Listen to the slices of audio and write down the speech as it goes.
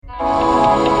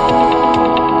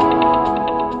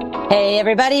Hey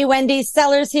everybody, Wendy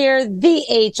Sellers here,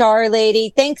 the HR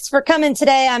lady. Thanks for coming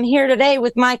today. I'm here today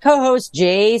with my co-host,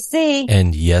 JC.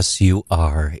 And yes, you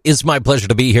are. It's my pleasure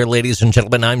to be here, ladies and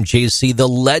gentlemen. I'm JC, the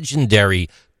legendary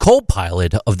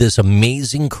co-pilot of this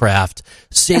amazing craft,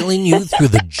 sailing you through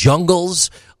the jungles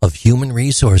of human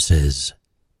resources.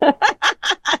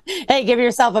 Hey, give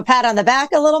yourself a pat on the back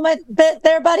a little bit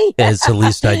there, buddy. It's the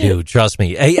least I do. Trust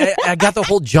me. Hey, I got the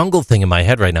whole jungle thing in my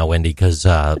head right now, Wendy, because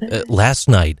last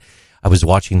night I was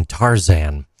watching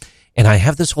Tarzan, and I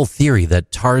have this whole theory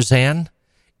that Tarzan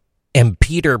and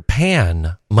Peter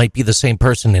Pan might be the same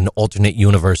person in alternate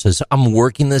universes. I'm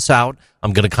working this out.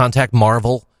 I'm going to contact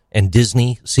Marvel and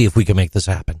Disney, see if we can make this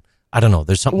happen. I don't know.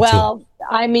 There's something to it.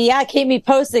 I mean, yeah, keep me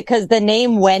posted because the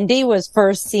name Wendy was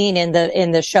first seen in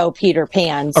the show Peter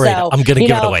Pan. All right, I'm going to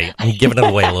give it away. I'm giving it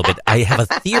away a little bit. I have a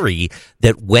theory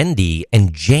that Wendy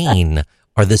and Jane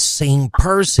are the same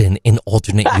person in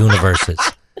alternate universes.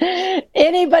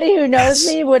 Anybody who knows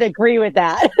me would agree with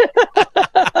that.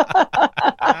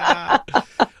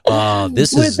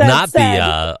 This is not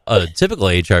the typical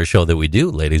HR show that we do,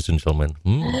 ladies and gentlemen.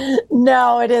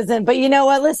 No, it isn't. But you know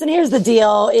what? Listen, here's the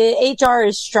deal. HR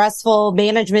is stressful.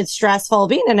 Management's stressful.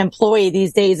 Being an employee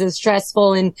these days is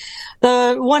stressful. And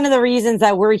one of the reasons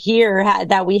that we're here,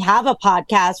 that we have a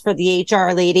podcast for the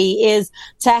HR lady, is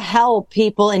to help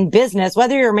people in business,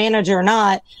 whether you're a manager or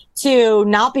not, to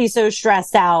not be so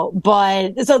stressed out.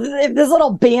 But so if this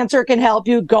little banter can help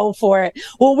you, go for it.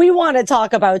 What we want to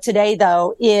talk about today,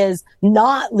 though, is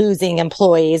not losing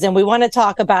employees. And we want to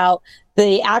talk about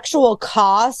the actual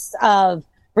cost of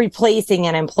replacing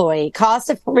an employee. Cost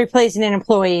of replacing an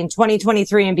employee in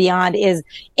 2023 and beyond is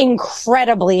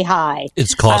incredibly high.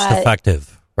 It's cost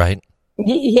effective, right?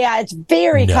 Yeah, it's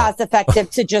very cost effective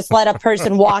to just let a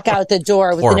person walk out the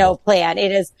door with no plan.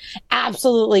 It is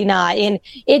absolutely not. And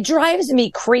it drives me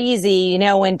crazy,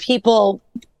 when people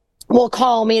will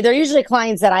call me. They're usually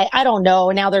clients that I don't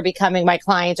know. Now they're becoming my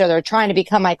clients, or they're trying to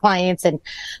become my clients. And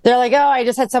they're like, oh, I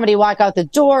just had somebody walk out the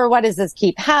door. Why does this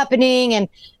keep happening? And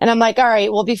I'm like, all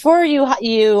right, well, before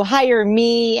you hire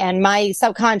me and my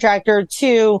subcontractor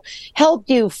to help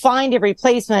you find a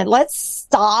replacement, let's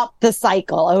stop the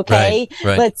cycle. Okay.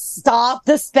 Right. Let's stop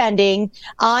the spending.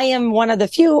 I am one of the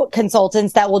few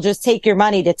consultants that will just take your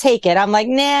money to take it. I'm like,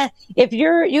 nah, if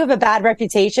you have a bad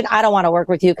reputation, I don't want to work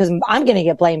with you because I'm going to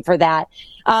get blamed for that.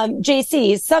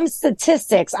 JC, some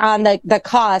statistics on the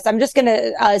cost. I'm just going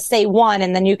to say one,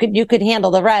 and then you could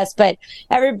handle the rest. But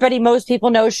most people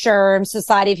know SHRM,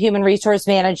 Society of Human Resource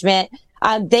Management.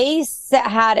 They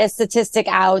had a statistic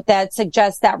out that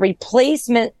suggests that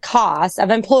replacement costs of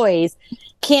employees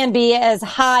can be as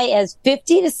high as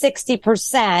 50 to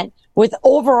 60%, with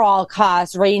overall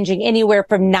costs ranging anywhere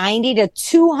from 90 to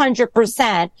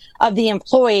 200% of the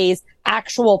employee's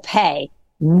actual pay.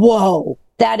 Whoa,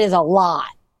 that is a lot.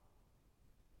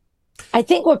 I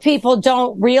think what people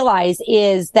don't realize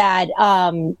is that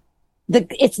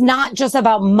it's not just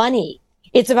about money.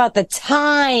 It's about the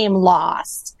time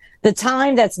lost. The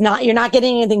time you're not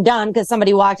getting anything done because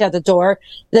somebody walked out the door.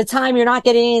 The time you're not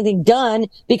getting anything done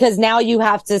because now you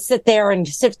have to sit there and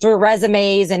sift through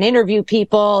resumes and interview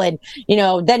people and,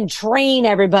 then train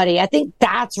everybody. I think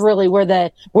that's really where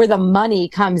the money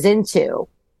comes into.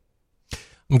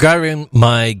 I'm grabbing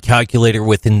my calculator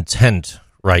with intent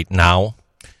right now.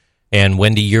 And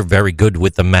Wendy, you're very good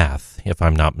with the math, if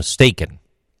I'm not mistaken.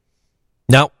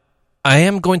 Now, I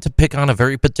am going to pick on a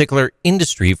very particular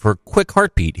industry for a quick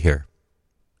heartbeat here.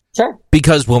 Sure.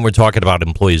 Because when we're talking about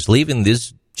employees leaving,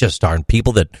 these just aren't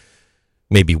people that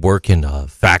maybe work in a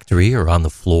factory or on the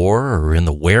floor or in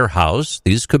the warehouse.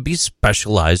 These could be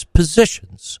specialized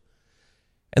positions.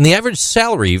 And the average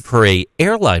salary for an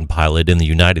airline pilot in the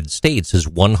United States is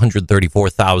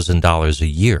 $134,000 a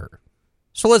year.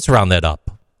 So let's round that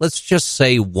up. Let's just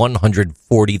say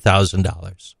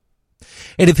 $140,000.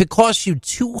 And if it costs you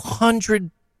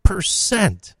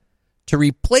 200% to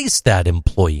replace that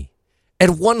employee at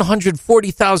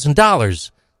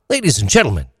 $140,000, ladies and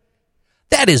gentlemen,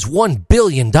 that is $1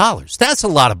 billion. That's a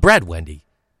lot of bread, Wendy.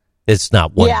 It's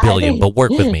not $1 billion, but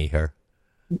work with me here.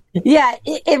 Yeah,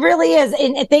 it really is.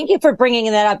 And thank you for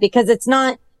bringing that up because it's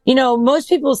not, most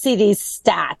people see these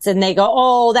stats and they go,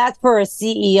 oh, that's for a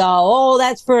CEO. Oh,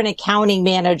 that's for an accounting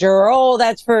manager. Oh,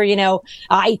 that's for,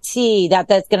 IT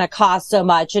that's going to cost so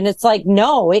much. And it's like,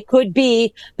 no, it could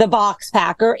be the box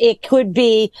packer. It could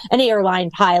be an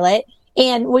airline pilot.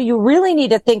 And what you really need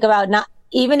to think about, not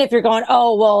even if you're going,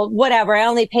 oh, well, whatever, I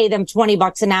only pay them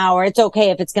 $20 an hour. It's okay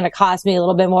if it's going to cost me a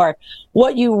little bit more.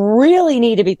 What you really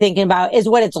need to be thinking about is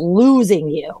what it's losing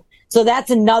you. So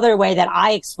that's another way that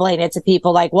I explain it to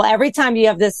people. Like, well, every time you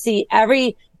have this seat,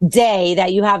 every day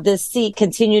that you have this seat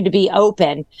continue to be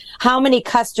open, how many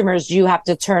customers do you have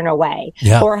to turn away?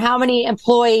 Yeah. Or how many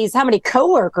employees, how many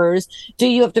coworkers do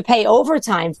you have to pay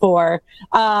overtime for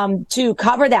to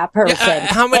cover that person? Yeah,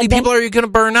 how many people are you going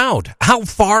to burn out? How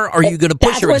far are you going to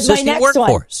push your existing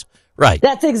workforce? Right.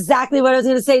 That's exactly what I was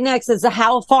going to say next, is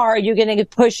how far are you going to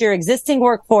push your existing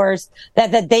workforce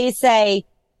that they say,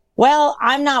 well,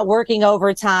 I'm not working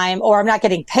overtime, or I'm not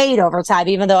getting paid overtime,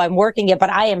 even though I'm working it, but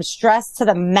I am stressed to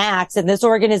the max in this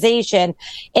organization.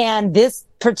 And this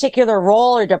particular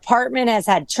role or department has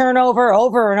had turnover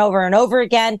over and over and over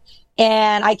again.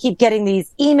 And I keep getting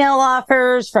these email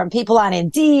offers from people on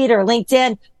Indeed or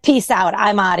LinkedIn. Peace out.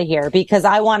 I'm out of here because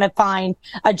I want to find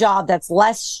a job that's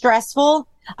less stressful,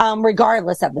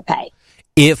 regardless of the pay.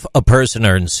 If a person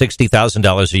earns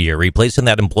 $60,000 a year, replacing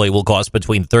that employee will cost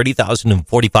between $30,000 and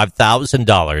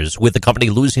 $45,000, with the company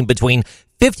losing between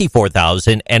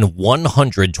 $54,000 and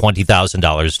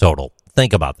 $120,000 total.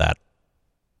 Think about that.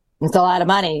 It's a lot of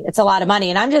money. It's a lot of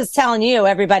money. And I'm just telling you,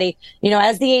 everybody,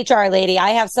 as the HR lady, I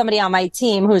have somebody on my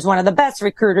team who's one of the best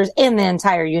recruiters in the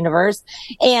entire universe.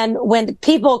 And when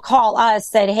people call us,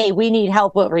 said, hey, we need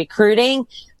help with recruiting,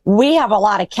 we have a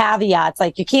lot of caveats,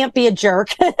 like you can't be a jerk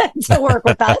to work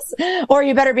with us, or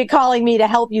you better be calling me to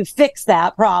help you fix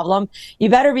that problem. You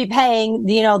better be paying,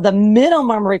 the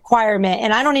minimum requirement.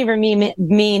 And I don't even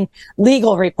mean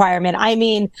legal requirement. I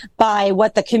mean by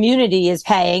what the community is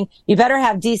paying. You better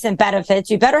have decent benefits.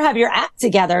 You better have your act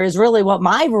together is really what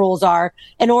my rules are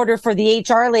in order for the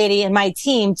HR lady and my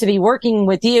team to be working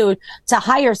with you to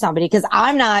hire somebody. Cause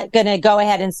I'm not going to go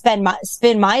ahead and spin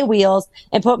my wheels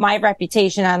and put my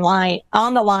reputation on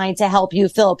the line to help you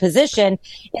fill a position,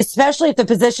 especially if the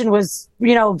position was,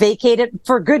 vacated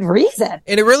for good reason.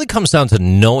 And it really comes down to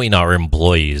knowing our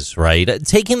employees, right?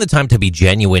 Taking the time to be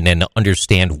genuine and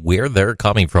understand where they're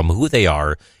coming from, who they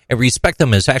are, and respect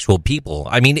them as actual people.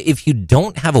 I mean, if you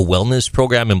don't have a wellness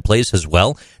program in place as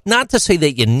well, not to say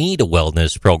that you need a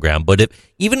wellness program, but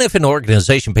even if an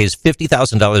organization pays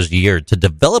 $50,000 a year to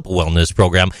develop a wellness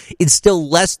program, it's still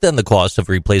less than the cost of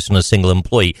replacing a single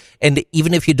employee. And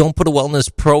even if you don't put a wellness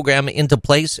program into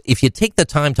place, if you take the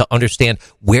time to understand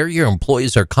where your employees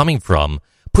are coming from,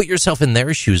 put yourself in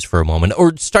their shoes for a moment,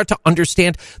 or start to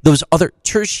understand those other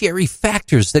tertiary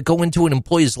factors that go into an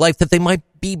employee's life that they might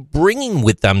be bringing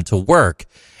with them to work,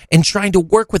 and trying to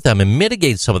work with them and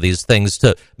mitigate some of these things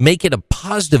to make it a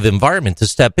positive environment to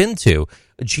step into.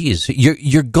 Geez,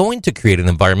 you're going to create an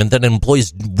environment that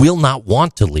employees will not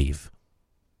want to leave.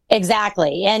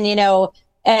 Exactly. And,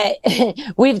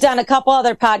 we've done a couple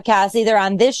other podcasts either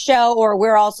on this show, or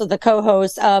we're also the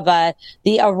co-hosts of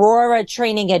the Aurora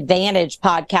Training Advantage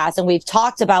podcast. And we've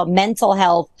talked about mental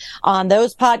health on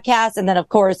those podcasts. And then, of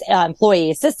course, employee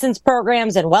assistance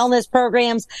programs and wellness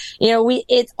programs.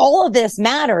 It's all of this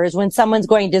matters when someone's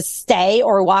going to stay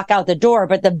or walk out the door.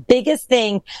 But the biggest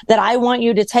thing that I want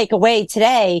you to take away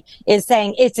today is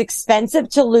saying it's expensive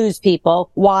to lose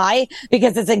people. Why?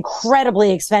 Because it's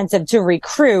incredibly expensive to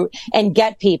recruit and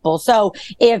get people. So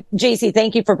if JC,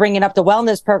 thank you for bringing up the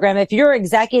wellness program. If your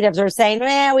executives are saying,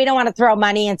 we don't want to throw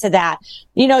money into that,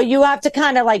 you have to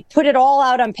kind of like put it all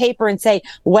out on paper and say,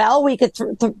 well, we could,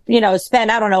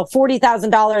 spend, I don't know,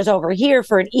 $40,000 over here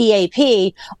for an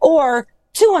EAP, or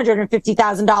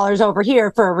 $250,000 over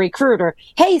here for a recruiter.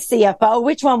 Hey, CFO,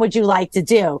 which one would you like to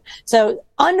do? So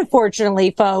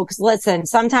unfortunately, folks, listen,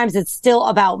 sometimes it's still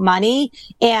about money.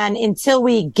 And until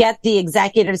we get the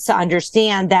executives to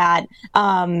understand that,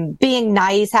 being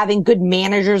nice, having good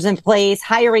managers in place,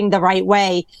 hiring the right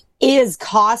way is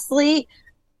costly,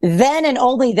 then and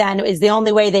only then is the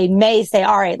only way they may say,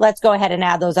 all right, let's go ahead and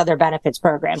add those other benefits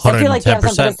programs. I feel like you have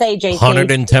something to say, JC.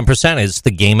 110%. It's the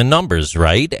game of numbers,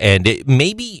 right? And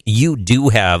maybe you do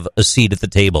have a seat at the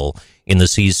table in the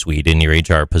C-suite in your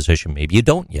HR position. Maybe you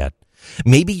don't yet.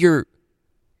 Maybe you're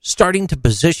starting to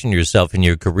position yourself in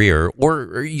your career,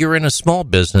 or you're in a small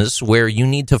business where you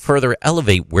need to further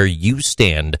elevate where you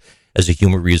stand as a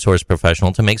human resource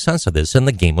professional to make sense of this. And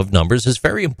the game of numbers is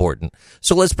very important.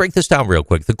 So let's break this down real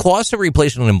quick. The cost of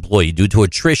replacing an employee due to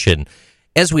attrition,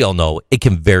 as we all know, it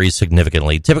can vary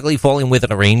significantly, typically falling within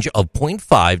a range of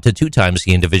 0.5 to 2 times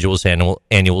the individual's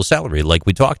annual salary, like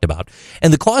we talked about.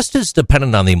 And the cost is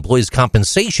dependent on the employee's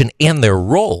compensation and their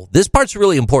role. This part's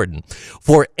really important.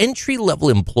 For entry-level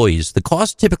employees, the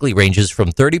cost typically ranges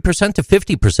from 30% to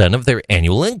 50% of their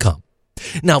annual income.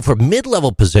 Now, for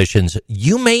mid-level positions,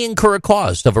 you may incur a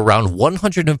cost of around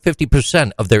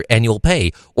 150% of their annual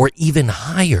pay, or even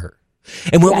higher.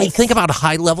 And when we think about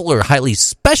high-level or highly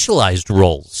specialized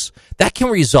roles, that can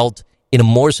result in a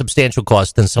more substantial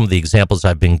cost than some of the examples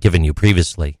I've been giving you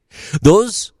previously.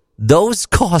 Those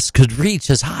costs could reach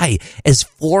as high as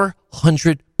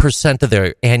 400% of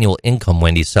their annual income,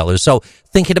 Wendy Sellers. So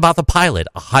thinking about the pilot,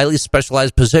 a highly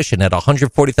specialized position at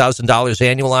 $140,000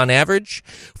 annual on average,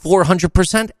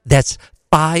 400%, that's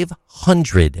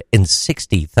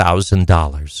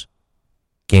 $560,000.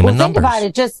 Game of numbers. Think about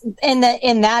it, just in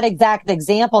that exact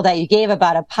example that you gave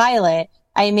about a pilot.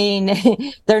 I mean,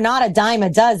 they're not a dime a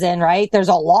dozen, right? There's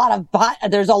a lot of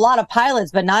pilots,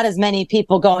 but not as many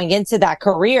people going into that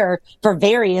career for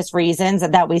various reasons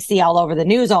that we see all over the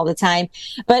news all the time.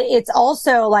 But it's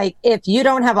also like, if you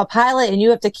don't have a pilot and you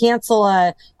have to cancel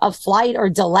a flight or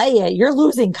delay it, you're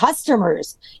losing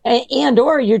customers,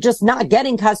 or you're just not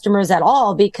getting customers at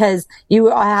all because you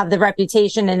have the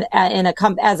reputation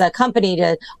as a company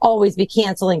to always be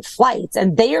canceling flights.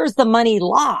 And there's the money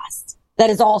lost. That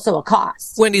is also a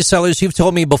cost. Wendy Sellers, you've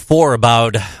told me before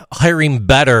about hiring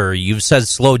better. You've said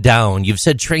slow down. You've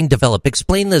said train, develop.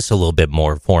 Explain this a little bit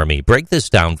more for me. Break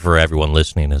this down for everyone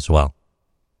listening as well.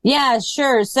 Yeah,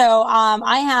 sure. So,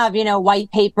 I have,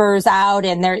 white papers out,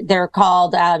 and they're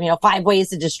called, 5 ways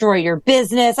to destroy your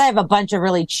business. I have a bunch of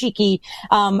really cheeky,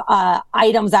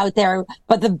 items out there.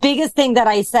 But the biggest thing that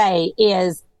I say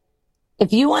is,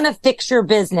 if you want to fix your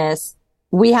business,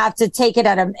 we have to take it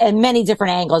at many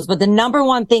different angles. But the number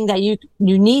one thing that you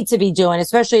need to be doing,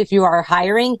 especially if you are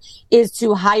hiring, is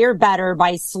to hire better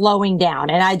by slowing down.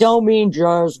 And I don't mean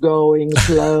just going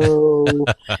slow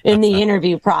in the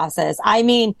interview process. I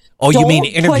mean, you mean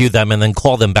interview them and then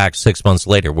call them back 6 months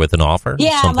later with an offer?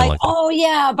 Yeah, I'm like oh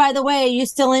yeah, by the way, you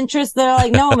still interested? They're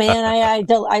like, no, man,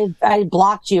 I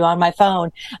blocked you on my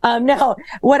phone. No,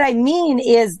 what I mean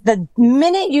is, the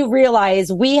minute you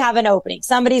realize we have an opening,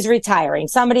 somebody's retiring,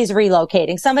 somebody's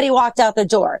relocating, somebody walked out the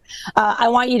door, I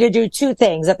want you to do 2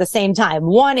 things at the same time.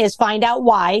 One is find out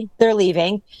why they're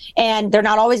leaving, and they're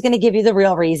not always going to give you the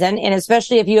real reason. And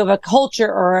especially if you have a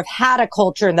culture or have had a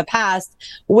culture in the past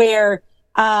where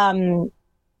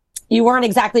you weren't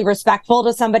exactly respectful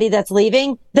to somebody that's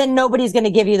leaving, then nobody's going to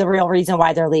give you the real reason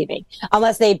why they're leaving,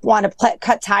 unless they want to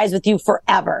cut ties with you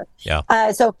forever.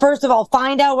 Yeah. So first of all,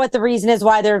 find out what the reason is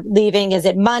why they're leaving. Is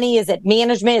it money? Is it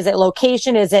management? Is it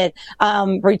location? Is it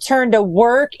return to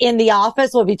work in the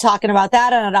office? We'll be talking about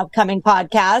that on an upcoming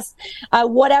podcast.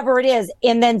 Whatever it is,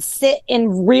 and then sit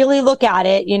and really look at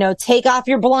it, take off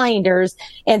your blinders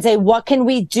and say, what can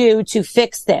we do to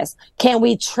fix this? Can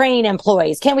we train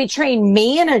employees? Can we train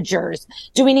managers?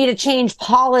 Do we need to change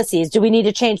policies? Do we need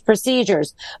to change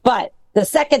procedures? But the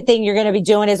second thing you're going to be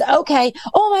doing is, okay,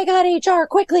 oh my God, HR,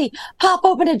 quickly pop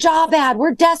open a job ad.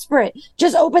 We're desperate.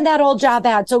 Just open that old job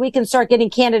ad so we can start getting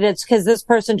candidates because this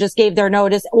person just gave their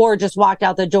notice or just walked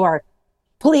out the door.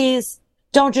 Please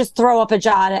don't just throw up a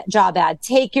job ad.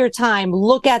 Take your time.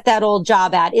 Look at that old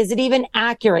job ad. Is it even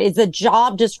accurate? Is the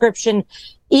job description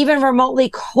even remotely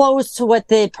close to what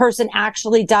the person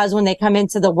actually does when they come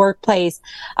into the workplace?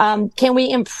 Can we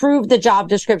improve the job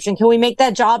description? Can we make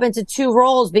that job into 2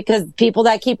 roles? Because people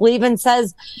that keep leaving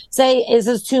say, is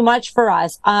this too much for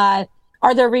us? Are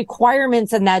there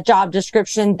requirements in that job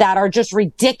description that are just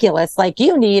ridiculous? Like,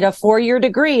 you need a 4-year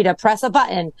degree to press a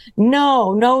button. No.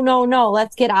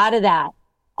 Let's get out of that.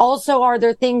 Also, are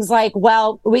there things like,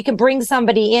 well, we can bring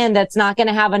somebody in that's not going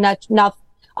to have enough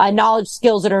knowledge,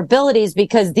 skills, and abilities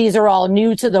because these are all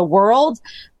new to the world.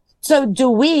 So do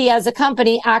we as a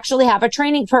company actually have a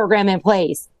training program in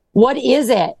place? What is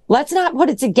it? Let's not put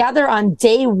it together on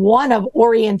day 1 of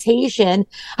orientation.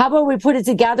 How about we put it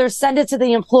together, send it to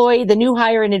the employee, the new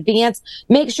hire in advance,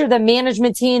 make sure the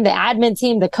management team, the admin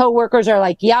team, the coworkers are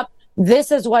like, yep,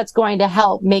 this is what's going to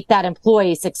help make that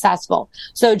employee successful.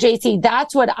 So JC,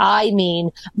 that's what I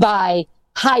mean by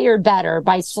hire better,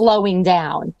 by slowing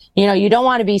down. You don't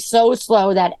want to be so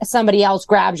slow that somebody else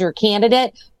grabs your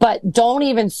candidate, but don't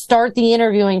even start the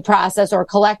interviewing process or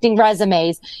collecting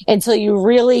resumes until you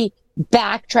really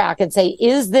backtrack and say,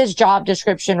 is this job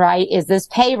description right? Is this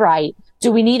pay right?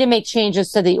 Do we need to make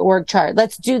changes to the org chart?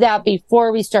 Let's do that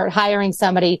before we start hiring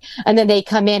somebody, and then they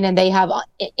come in and they have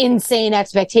insane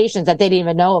expectations that they didn't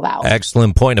even know about.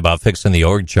 Excellent point about fixing the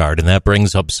org chart, and that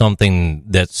brings up something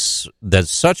that's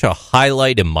such a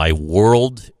highlight in my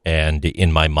world and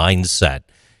in my mindset,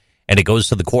 and it goes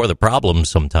to the core of the problem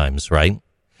sometimes, right?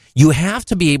 You have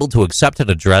to be able to accept and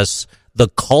address the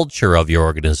culture of your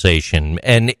organization,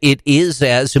 and it is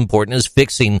as important as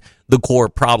fixing the core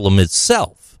problem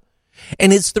itself.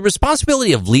 And it's the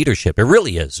responsibility of leadership. It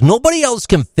really is. Nobody else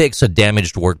can fix a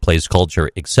damaged workplace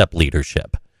culture except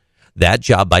leadership. That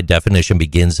job, by definition,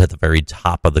 begins at the very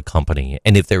top of the company.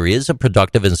 And if there is a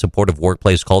productive and supportive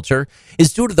workplace culture,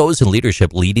 it's due to those in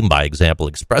leadership leading by example,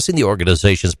 expressing the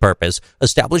organization's purpose,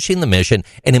 establishing the mission,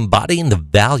 and embodying the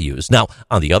values. Now,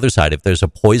 on the other side, if there's a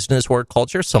poisonous work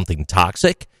culture, something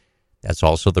toxic, that's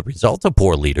also the result of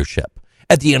poor leadership.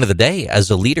 At the end of the day, as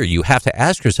a leader, you have to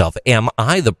ask yourself, am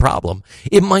I the problem?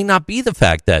 It might not be the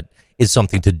fact that it's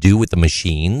something to do with the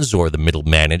machines or the middle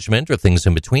management or things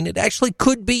in between. It actually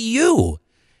could be you.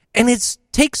 And it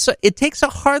takes a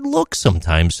hard look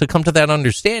sometimes to come to that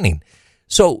understanding.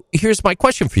 So here's my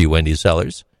question for you, Wendy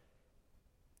Sellers.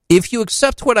 If you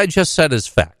accept what I just said as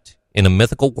fact in a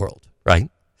mythical world, right?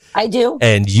 I do.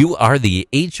 And you are the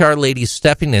HR lady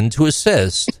stepping in to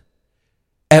assist,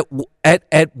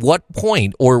 at what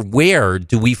point or where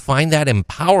do we find that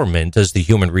empowerment as the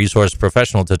human resource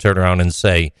professional to turn around and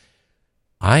say,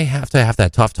 I have to have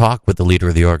that tough talk with the leader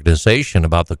of the organization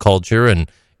about the culture and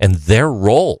their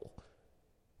role?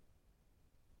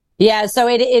 Yeah, so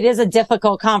it is a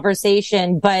difficult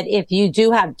conversation, but if you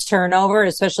do have turnover,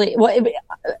 especially,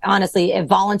 honestly, if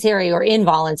voluntary or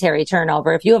involuntary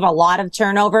turnover, if you have a lot of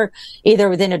turnover, either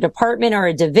within a department or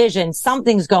a division,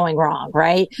 something's going wrong,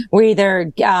 right? We're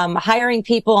either hiring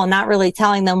people and not really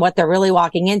telling them what they're really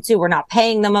walking into. We're not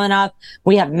paying them enough.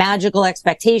 We have magical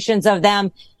expectations of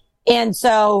them. And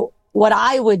so what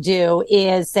I would do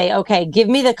is say, okay, give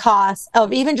me the cost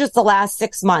of even just the last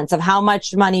 6 months of how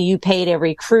much money you paid a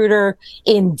recruiter.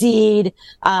 Indeed,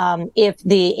 if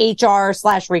the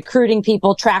HR/recruiting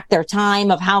people track their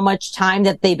time of how much time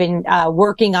that they've been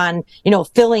working on,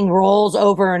 filling roles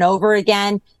over and over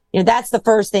again. That's the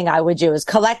first thing I would do is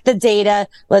collect the data.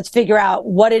 Let's figure out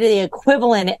what the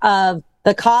equivalent of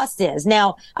the cost is.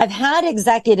 Now, I've had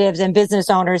executives and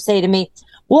business owners say to me,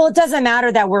 well, it doesn't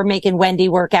matter that we're making Wendy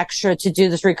work extra to do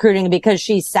this recruiting because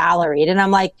she's salaried. And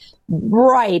I'm like,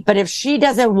 right. But if she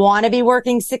doesn't want to be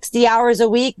working 60 hours a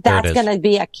week, that's going to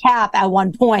be a cap at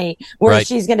one point where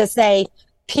she's going to say,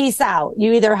 peace out.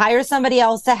 You either hire somebody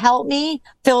else to help me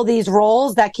fill these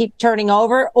roles that keep turning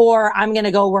over, or I'm going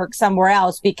to go work somewhere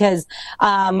else because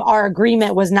our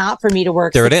agreement was not for me to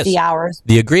work 60 hours.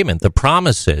 The agreement, the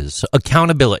promises,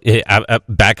 accountability.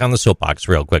 Back on the soapbox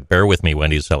real quick. Bear with me,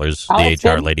 Wendy Sellers, the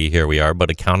HR lady. Here we are. But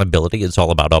accountability is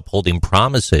all about upholding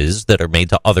promises that are made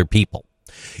to other people.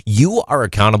 You are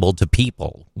accountable to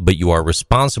people, but you are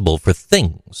responsible for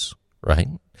things, right?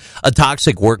 A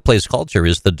toxic workplace culture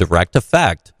is the direct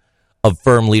effect of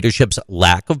firm leadership's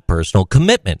lack of personal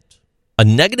commitment. A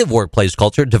negative workplace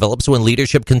culture develops when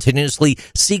leadership continuously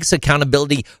seeks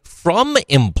accountability from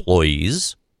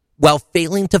employees while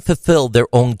failing to fulfill their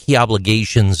own key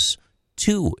obligations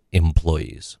to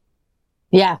employees.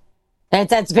 Yeah,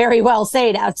 that's very well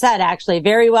said, actually.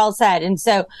 Very well said. And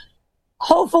so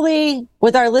hopefully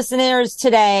with our listeners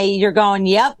today, you're going,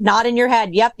 yep, nodding your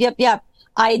head. Yep.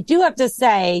 I do have to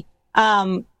say,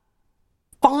 finally,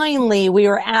 we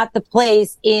were at the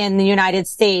place in the United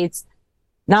States.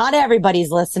 Not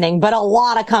everybody's listening, but a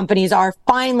lot of companies are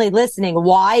finally listening.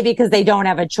 Why? Because they don't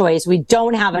have a choice. We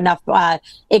don't have enough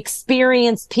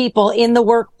experienced people in the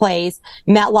workplace.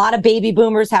 A lot of baby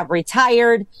boomers have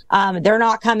retired. They're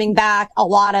not coming back. A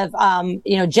lot of,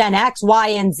 Gen X, Y,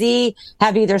 and Z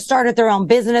have either started their own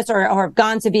business or have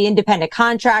gone to be independent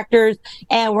contractors.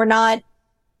 And we're not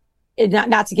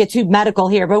to get too medical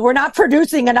here, but we're not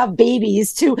producing enough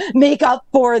babies to make up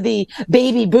for the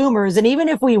baby boomers. And even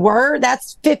if we were,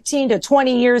 that's 15 to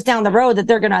 20 years down the road that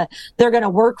they're going to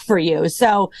work for you.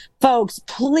 So folks,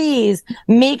 please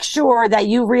make sure that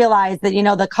you realize that,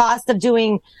 the cost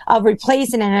of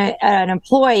replacing an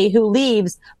employee who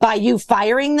leaves by you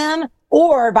firing them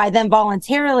or by them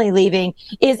voluntarily leaving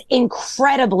is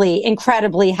incredibly,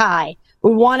 incredibly high.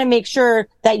 We want to make sure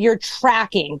that you're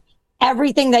tracking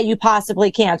everything that you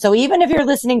possibly can. So even if you're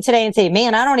listening today and say,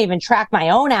 man, I don't even track my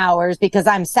own hours because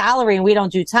I'm salary and we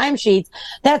don't do timesheets,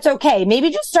 that's okay.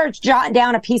 Maybe just start jotting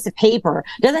down a piece of paper.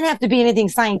 It doesn't have to be anything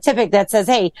scientific that says,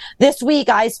 hey, this week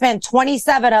I spent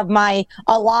 27 of my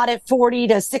allotted 40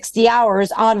 to 60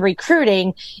 hours on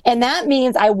recruiting. And that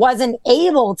means I wasn't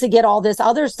able to get all this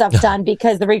other stuff done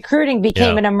because the recruiting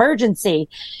became an emergency.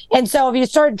 And so if you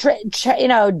start,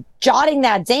 jotting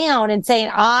that down and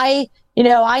saying, I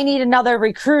need another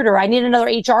recruiter. I need another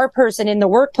HR person in the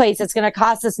workplace. It's going to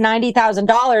cost us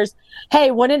 $90,000. Hey,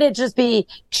 wouldn't it just be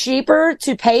cheaper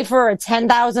to pay for a $10,000,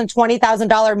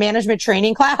 $20,000 management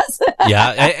training class?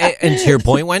 Yeah. And to your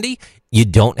point, Wendy, you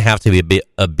don't have to be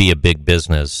a big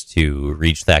business to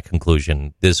reach that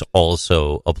conclusion. This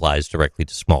also applies directly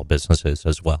to small businesses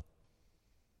as well.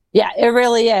 Yeah, it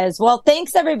really is. Well,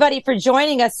 thanks everybody for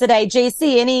joining us today.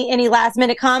 JC, any last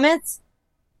minute comments?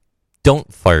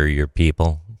 Don't fire your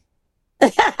people.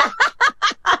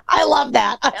 I love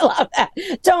that. I love that.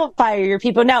 Don't fire your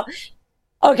people. Now,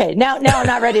 okay, now I'm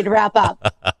not ready to wrap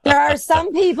up. There are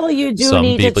some people you do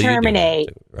need to terminate.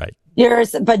 Right.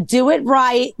 But do it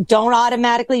right. Don't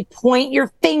automatically point your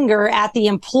finger at the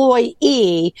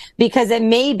employee because it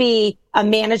may be a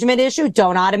management issue.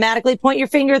 Don't automatically point your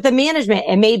finger at the management.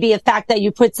 It may be a fact that you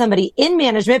put somebody in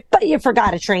management, but you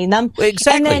forgot to train them.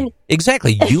 Exactly.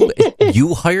 Exactly.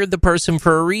 You hired the person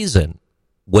for a reason.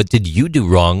 What did you do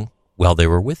wrong while they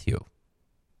were with you?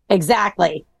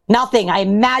 Exactly. Nothing. I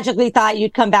magically thought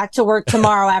you'd come back to work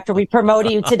tomorrow after we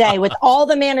promoted you today with all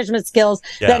the management skills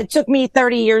that it took me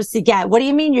 30 years to get. What do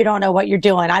you mean you don't know what you're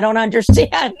doing? I don't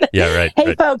understand. Yeah, right.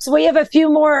 Hey, folks, we have a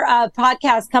few more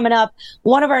podcasts coming up.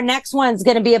 One of our next ones is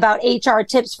going to be about HR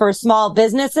tips for small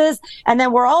businesses. And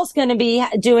then we're also going to be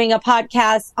doing a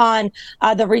podcast on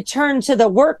the return to the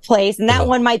workplace. And that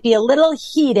one might be a little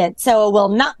heated, so it will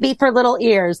not be for little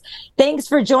ears. Thanks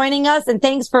for joining us, and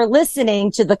thanks for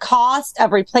listening to The Cost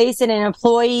of Replacing an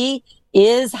Employee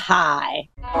is High.